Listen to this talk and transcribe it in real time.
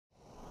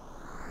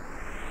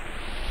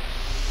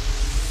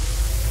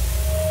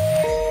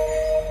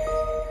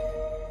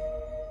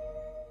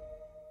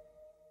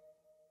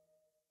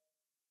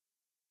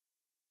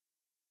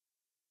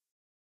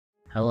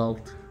Hello,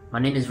 my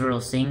name is Viral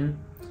Singh,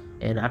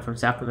 and I'm from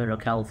Sacramento,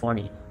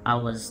 California. I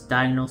was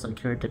diagnosed with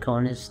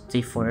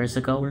keratoconus 4 years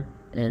ago.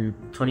 In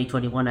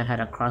 2021, I had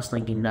a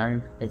cross-linking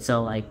done, and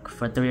so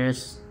for 3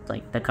 years,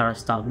 that kind of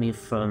stopped me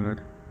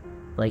from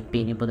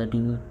being able to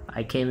do.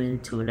 I came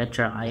into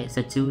Netra Eye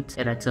Institute,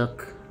 and I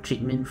took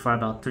treatment for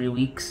about 3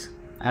 weeks.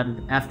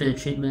 After the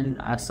treatment,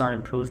 I saw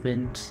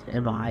improvement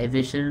in my eye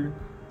vision.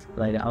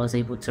 I was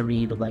able to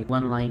read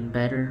one line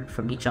better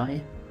from each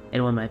eye.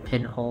 And with my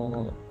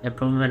pinhole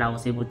improvement, I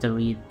was able to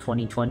read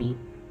 20/20.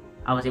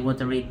 I was able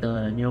to read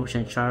the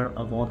neurotrophin chart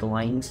of all the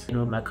lines. And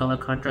with my color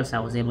contrast, I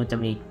was able to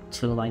read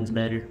 2 lines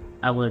better.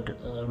 I would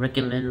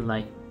recommend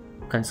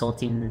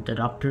consulting the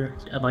doctor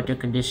about your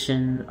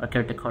condition or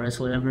keratoconus,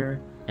 whatever,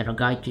 and I'll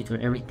guide you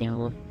through everything.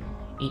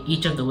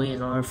 Each of the ways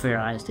in order for your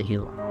eyes to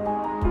heal.